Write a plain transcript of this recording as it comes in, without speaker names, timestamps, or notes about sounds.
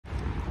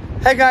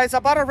Hey guys, I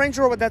bought a Range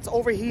Rover that's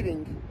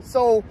overheating.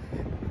 So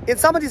in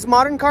some of these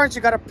modern cars,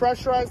 you got to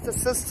pressurize the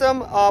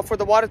system for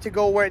the water to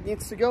go where it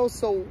needs to go.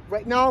 So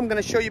right now I'm going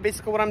to show you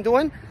basically what I'm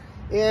doing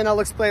and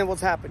I'll explain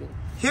what's happening.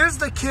 Here's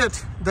the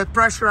kit that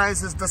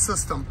pressurizes the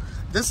system.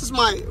 This is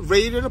my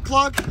radiator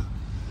plug.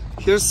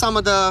 Here's some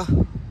of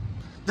the,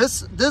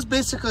 this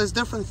basically is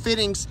different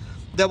fittings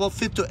that will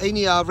fit to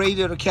any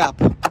radiator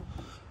cap.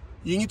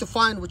 You need to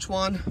find which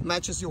one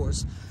matches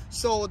yours.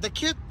 So the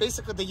kit,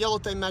 basically the yellow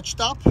thing matched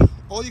up.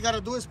 All you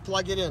gotta do is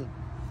plug it in.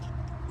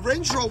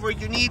 Range Rover,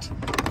 you need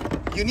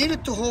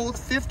it to hold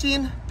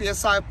 15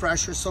 psi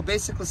pressure, so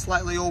basically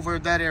slightly over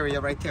that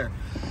area right there.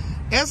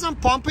 As I'm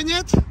pumping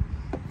it,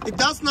 it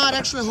does not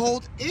actually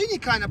hold any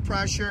kind of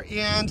pressure,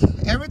 and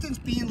everything's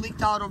being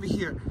leaked out over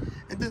here.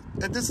 And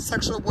this is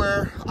actually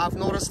where I've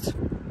noticed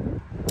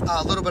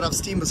a little bit of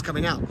steam is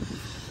coming out.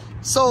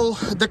 So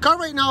the car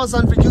right now is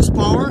on reduced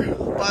power,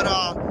 but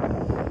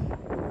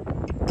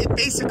it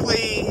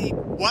basically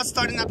was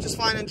starting up just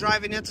fine and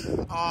driving it.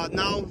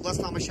 Now,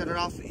 last time I shut it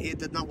off, it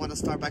did not want to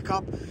start back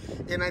up.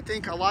 And I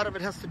think a lot of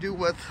it has to do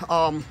with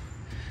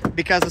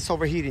because it's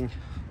overheating.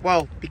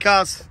 Well,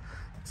 because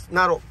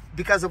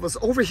it was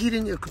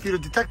overheating, your computer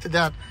detected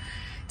that.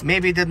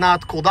 Maybe it did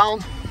not cool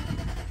down.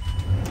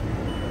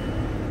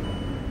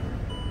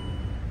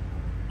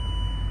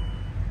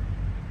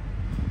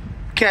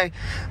 Okay,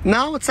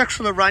 now it's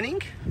actually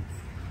running.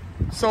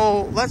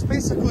 So let me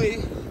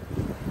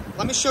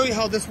show you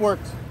how this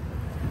worked.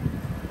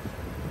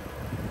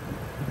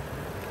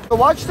 So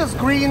watch this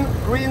green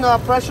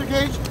pressure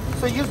gauge.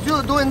 So you're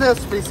just doing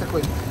this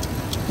basically.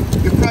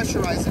 You're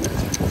pressurizing it.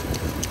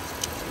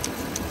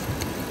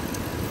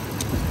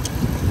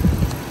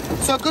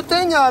 So good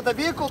thing the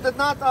vehicle did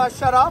not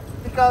shut off,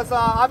 because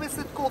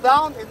obviously it cooled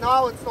down and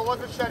now it's no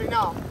longer shutting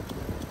off.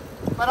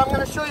 But I'm going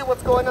to show you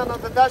what's going on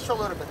the dash a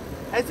little bit.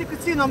 As you can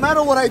see, no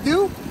matter what I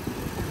do,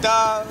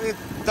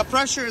 the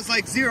pressure is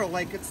like zero,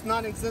 like it's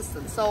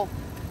non-existent. So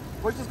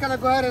we're just gonna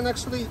go ahead and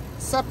actually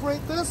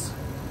separate this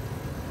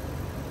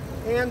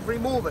and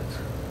remove it.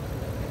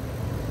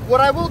 What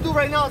I will do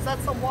right now is add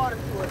some water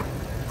to it.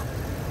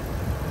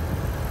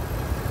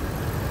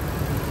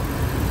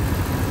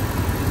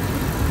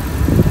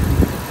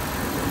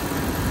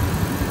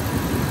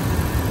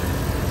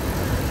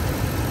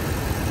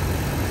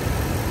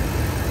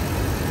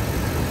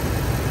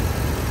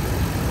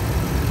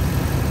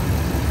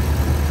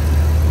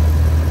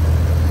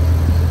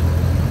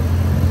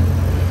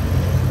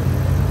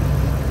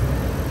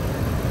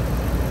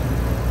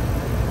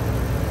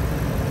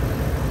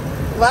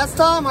 Last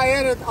time I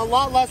added a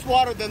lot less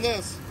water than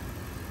this.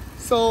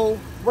 So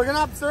we're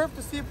gonna observe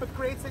to see if it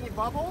creates any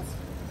bubbles.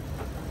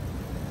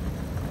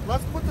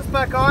 Let's put this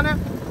back on it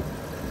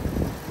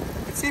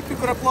and see if we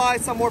could apply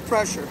some more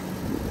pressure.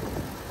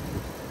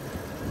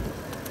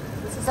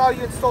 This is how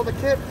you install the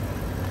kit.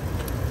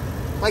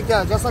 Like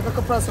that, just like a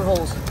compressor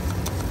hose.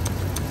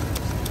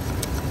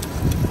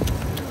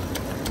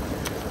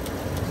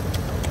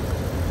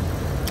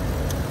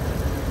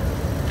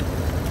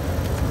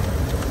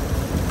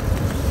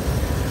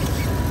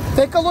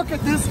 Take a look at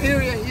this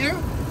area here.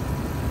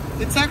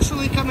 It's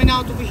actually coming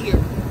out over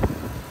here.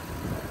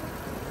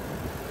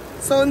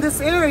 So in this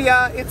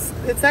area,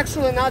 it's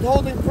actually not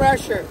holding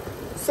pressure.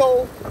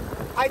 So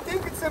I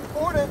think it's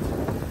important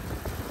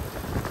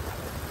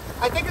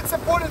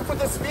for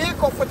this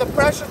vehicle for the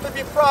pressure to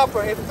be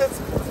proper. If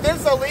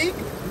there's a leak,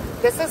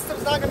 the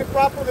system's not going to be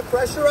properly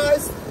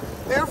pressurized.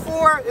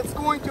 Therefore, it's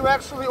going to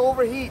actually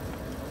overheat.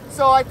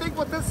 So I think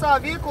what this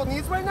vehicle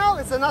needs right now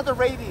is another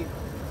radiator.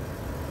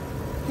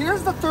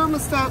 Here's the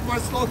thermostat where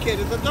it's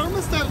located. The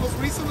thermostat was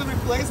recently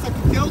replaced. I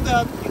could tell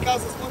that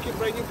because it's looking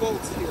brand new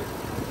bolts here.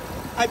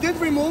 I did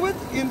remove it,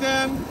 and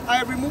then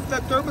I removed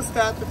that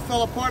thermostat. It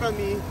fell apart on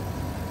me.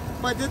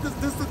 But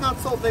this did not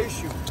solve the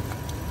issue.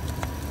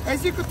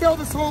 As you could tell,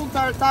 this whole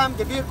entire time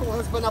the vehicle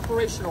has been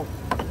operational.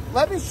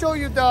 Let me show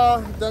you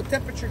the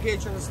temperature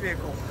gauge on this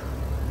vehicle.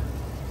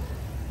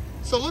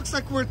 So it looks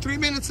like we're 3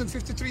 minutes and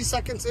 53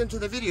 seconds into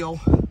the video.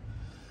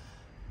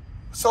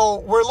 So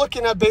we're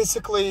looking at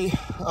basically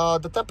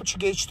the temperature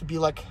gauge to be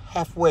like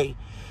halfway.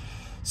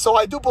 So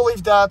I do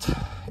believe that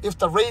if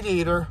the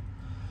radiator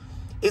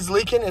is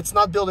leaking, it's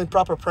not building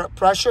proper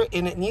pressure,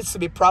 and it needs to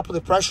be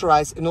properly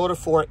pressurized in order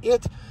for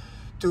it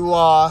to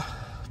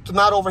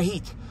not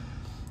overheat.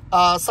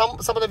 Some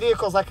of the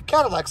vehicles like a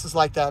Cadillac is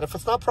like that. If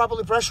it's not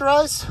properly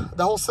pressurized,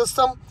 the whole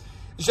system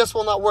just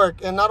will not work.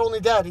 And not only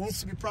that, it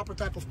needs to be proper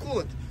type of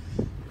coolant.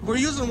 We're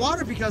using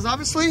water because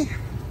obviously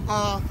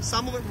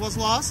some of it was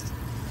lost.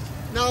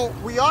 Now,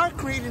 we are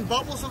creating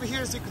bubbles over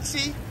here, as you can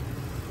see.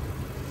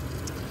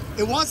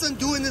 It wasn't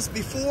doing this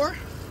before.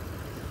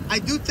 I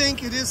do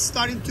think it is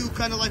starting to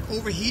kind of like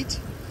overheat.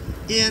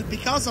 And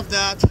because of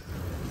that,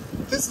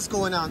 this is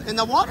going on. And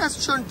the water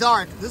has turned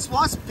dark. This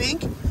was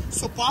pink,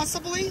 so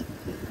possibly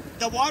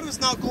the water is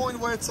now going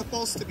where it's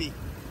supposed to be.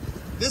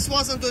 This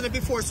wasn't doing it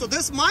before. So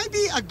this might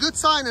be a good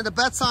sign and a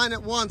bad sign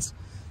at once,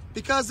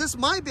 because this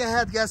might be a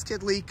head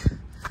gasket leak.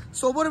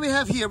 So what do we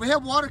have here? We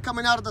have water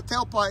coming out of the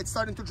tailpipe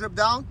starting to drip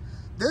down.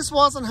 This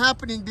wasn't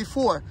happening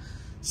before.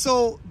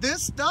 So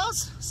this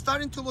does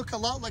starting to look a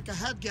lot like a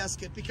head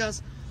gasket,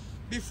 because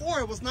before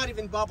it was not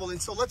even bubbling.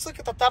 So let's look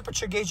at the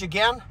temperature gauge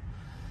again.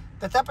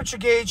 The temperature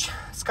gauge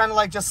is kind of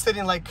like just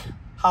sitting like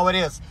how it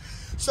is.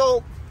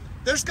 So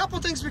there's a couple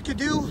things we could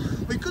do.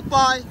 We could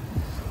buy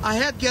a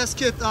head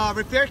gasket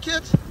repair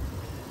kit,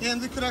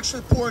 and we could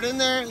actually pour it in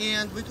there,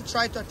 and we could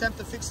try to attempt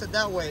to fix it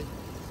that way.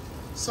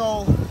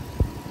 So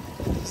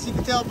as you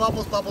can tell,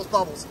 bubbles, bubbles,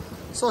 bubbles.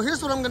 So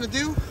here's what I'm going to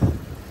do.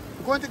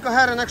 I'm going to go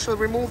ahead and actually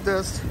remove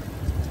this.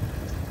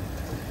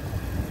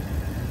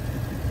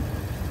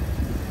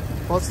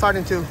 Well, it's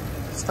starting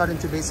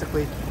to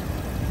basically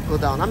go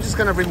down. I'm just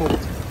going to remove it.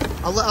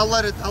 I'll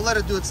let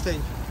it do its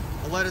thing.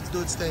 I'll let it do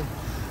its thing,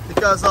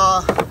 because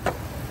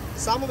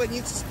some of it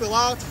needs to spill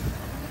out.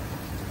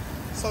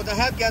 So the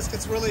head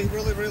gasket's really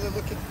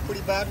looking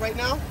pretty bad right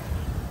now.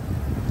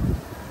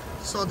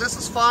 So this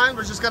is fine.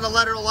 We're just gonna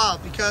let it all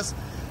out, because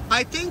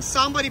I think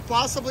somebody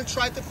possibly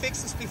tried to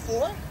fix this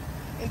before,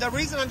 and the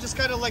reason I'm just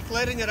kind of like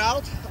letting it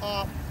out,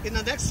 in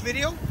the next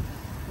video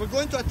we're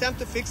going to attempt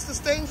to fix this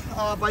thing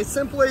by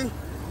simply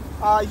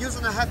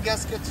using a head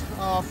gasket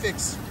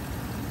fix.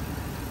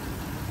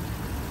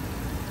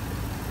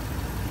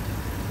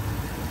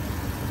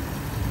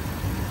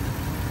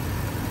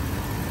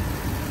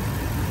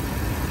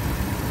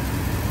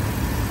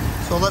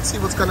 So let's see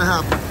what's gonna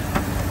happen.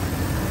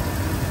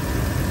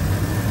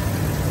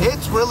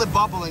 It's really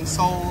bubbling,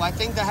 so I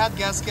think the head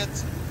gasket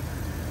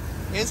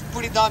is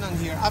pretty done in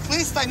here. At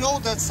least I know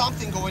there's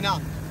something going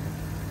on.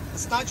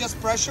 It's not just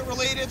pressure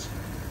related.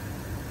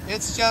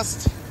 It's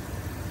just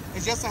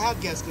a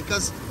head gasket,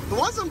 because it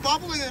wasn't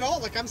bubbling at all.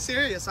 Like, I'm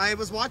serious. I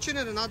was watching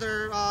it in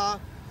other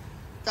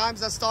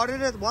times I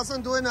started it.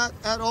 Wasn't doing that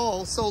at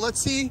all. So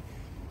let's see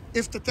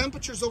if the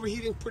temperature's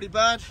overheating pretty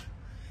bad.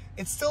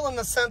 It's still in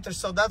the center,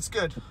 so that's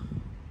good.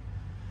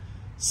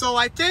 So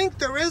I think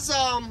there is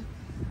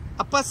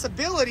a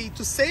possibility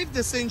to save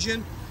this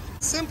engine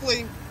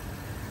simply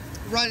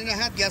running a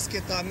head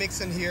gasket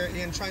mix in here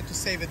and trying to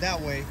save it that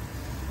way.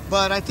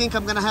 But I think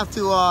I'm gonna have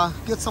to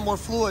get some more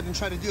fluid and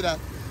try to do that.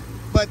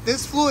 But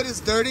this fluid is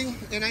dirty,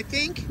 and I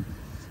think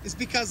it's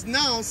because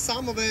now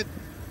some of it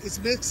is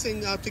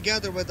mixing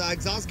together with the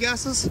exhaust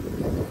gases,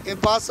 and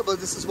possibly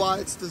this is why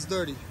it's this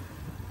dirty.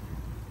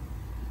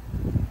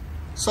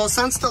 So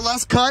since the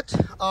last cut,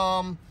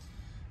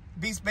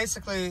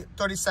 basically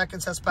 30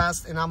 seconds has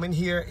passed, and I'm in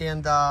here,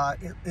 and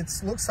it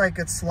looks like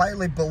it's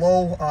slightly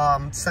below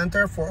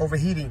center for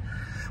overheating.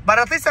 But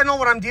at least I know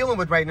what I'm dealing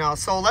with right now.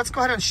 So let's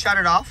go ahead and shut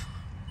it off.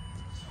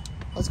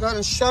 Let's go ahead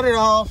and shut it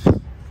off,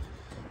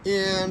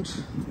 and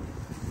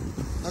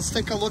let's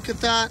take a look at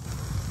that.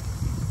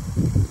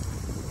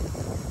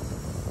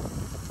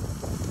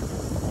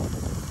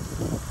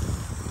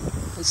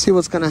 Let's see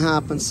what's gonna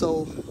happen.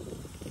 So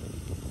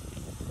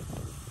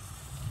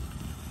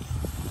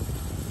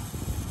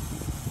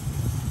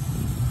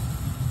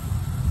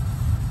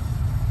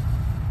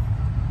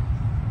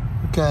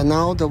okay,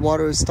 now the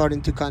water is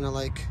starting to kind of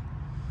like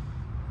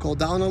go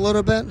down a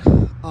little bit.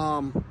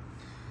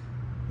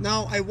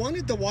 Now I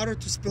wanted the water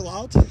to spill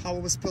out how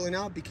it was spilling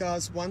out,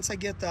 because once I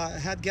get the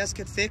head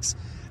gasket fixed,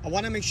 I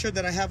want to make sure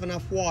that I have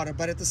enough water,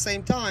 but at the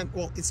same time,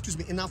 well, excuse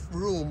me, enough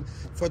room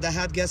for the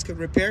head gasket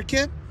repair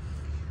kit,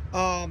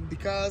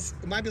 because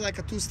it might be like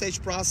a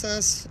two-stage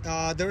process.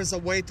 There is a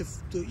way to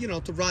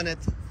run it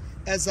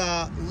as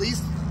a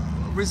least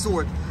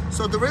resort.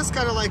 So there is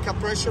kind of like a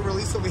pressure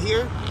release over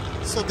here.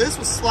 So this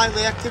was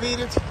slightly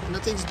activated, and I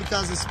think it's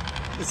because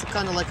it's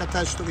kind of like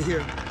attached over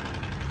here.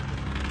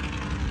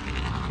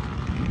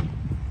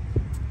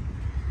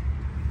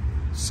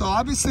 So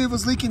obviously it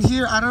was leaking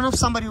here. I don't know if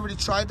somebody already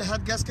tried the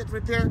head gasket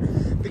repair,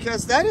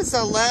 because that is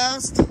the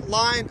last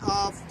line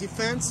of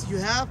defense you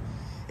have.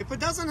 If it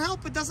doesn't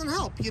help, it doesn't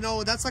help. You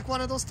know, that's like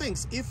one of those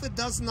things. If it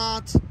does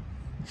not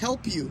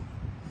help you,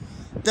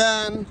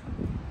 then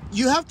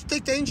you have to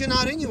take the engine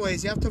out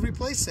anyways. You have to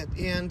replace it.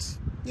 And,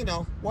 you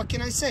know, what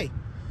can I say?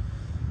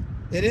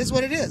 It is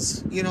what it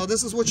is. You know,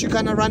 this is what you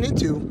kind of run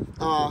into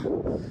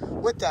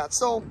with that.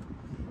 So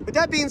with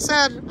that being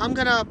said, I'm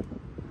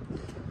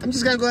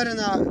just gonna go ahead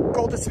and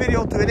call this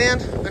video to an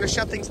end. I'm gonna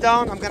shut things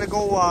down. I'm gonna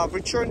go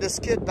return this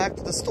kit back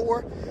to the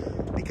store,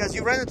 because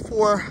you rent it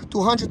for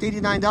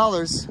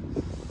 $289.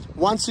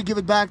 Once you give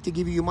it back, they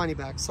give you your money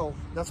back. So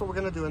that's what we're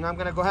gonna do. And I'm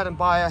gonna go ahead and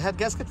buy a head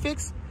gasket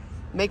fix,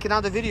 make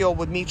another video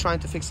with me trying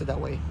to fix it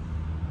that way.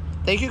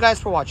 Thank you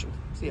guys for watching.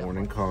 See ya.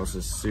 Warning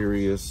causes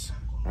serious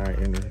eye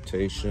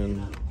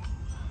irritation.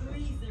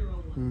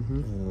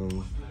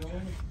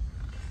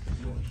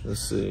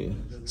 Let's see.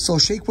 So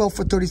shake well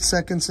for 30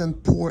 seconds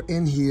and pour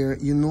in here.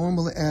 You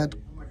normally add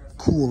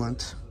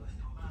coolant.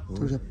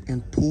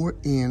 And pour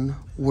in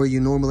where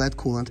you normally add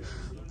coolant.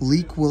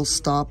 Leak will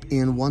stop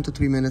in 1 to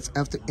 3 minutes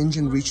after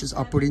engine reaches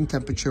operating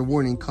temperature.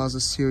 Warning,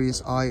 causes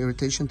serious eye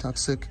irritation,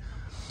 toxic.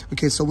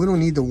 Okay, so we don't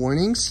need the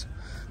warnings.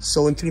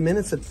 So in 3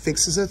 minutes it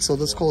fixes it. So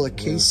let's call it a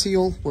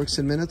K-seal, works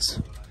in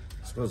minutes.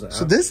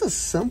 So this is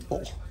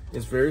simple.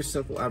 It's very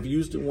simple. I've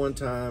used it one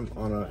time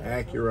on an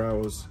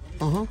Acura.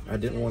 I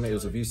didn't want it. It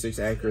was a V6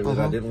 Acura that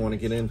I didn't want to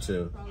get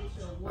into.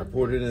 I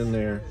poured it in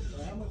there.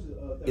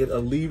 It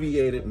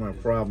alleviated my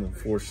problem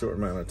for a short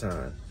amount of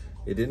time.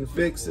 It didn't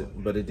fix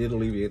it, but it did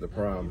alleviate the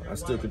problem. I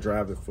still could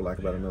drive it for like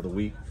about another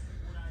week.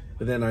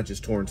 But then I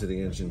just tore into the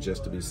engine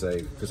just to be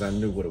safe because I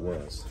knew what it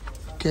was.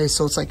 Okay,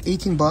 so it's like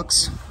 18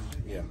 bucks.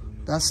 Yeah.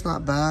 That's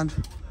not bad.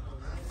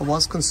 I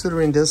was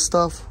considering this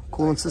stuff,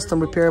 coolant system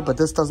repair, but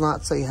this does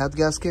not say head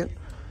gasket.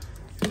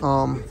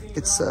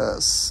 It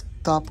says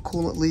stop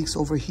coolant leaks,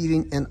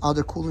 overheating, and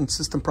other coolant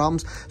system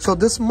problems. So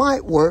this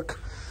might work,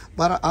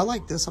 but I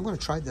like this. I'm going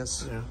to try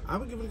this. Yeah, I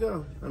would give it a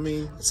go. I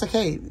mean, it's like,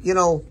 hey, you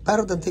know,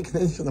 better than taking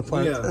anything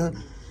apart. Yeah.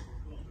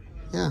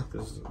 Yeah.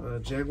 Because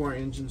Jaguar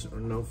engines are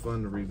no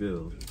fun to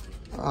rebuild.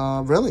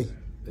 Really?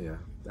 Yeah.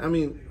 I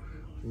mean,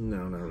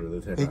 no, not really.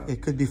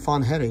 It could be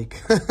fun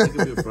headache. It could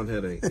be a fun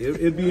headache.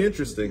 It'd be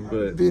interesting, but...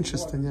 It'd be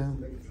interesting, yeah.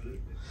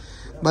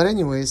 But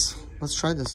anyways, let's try this.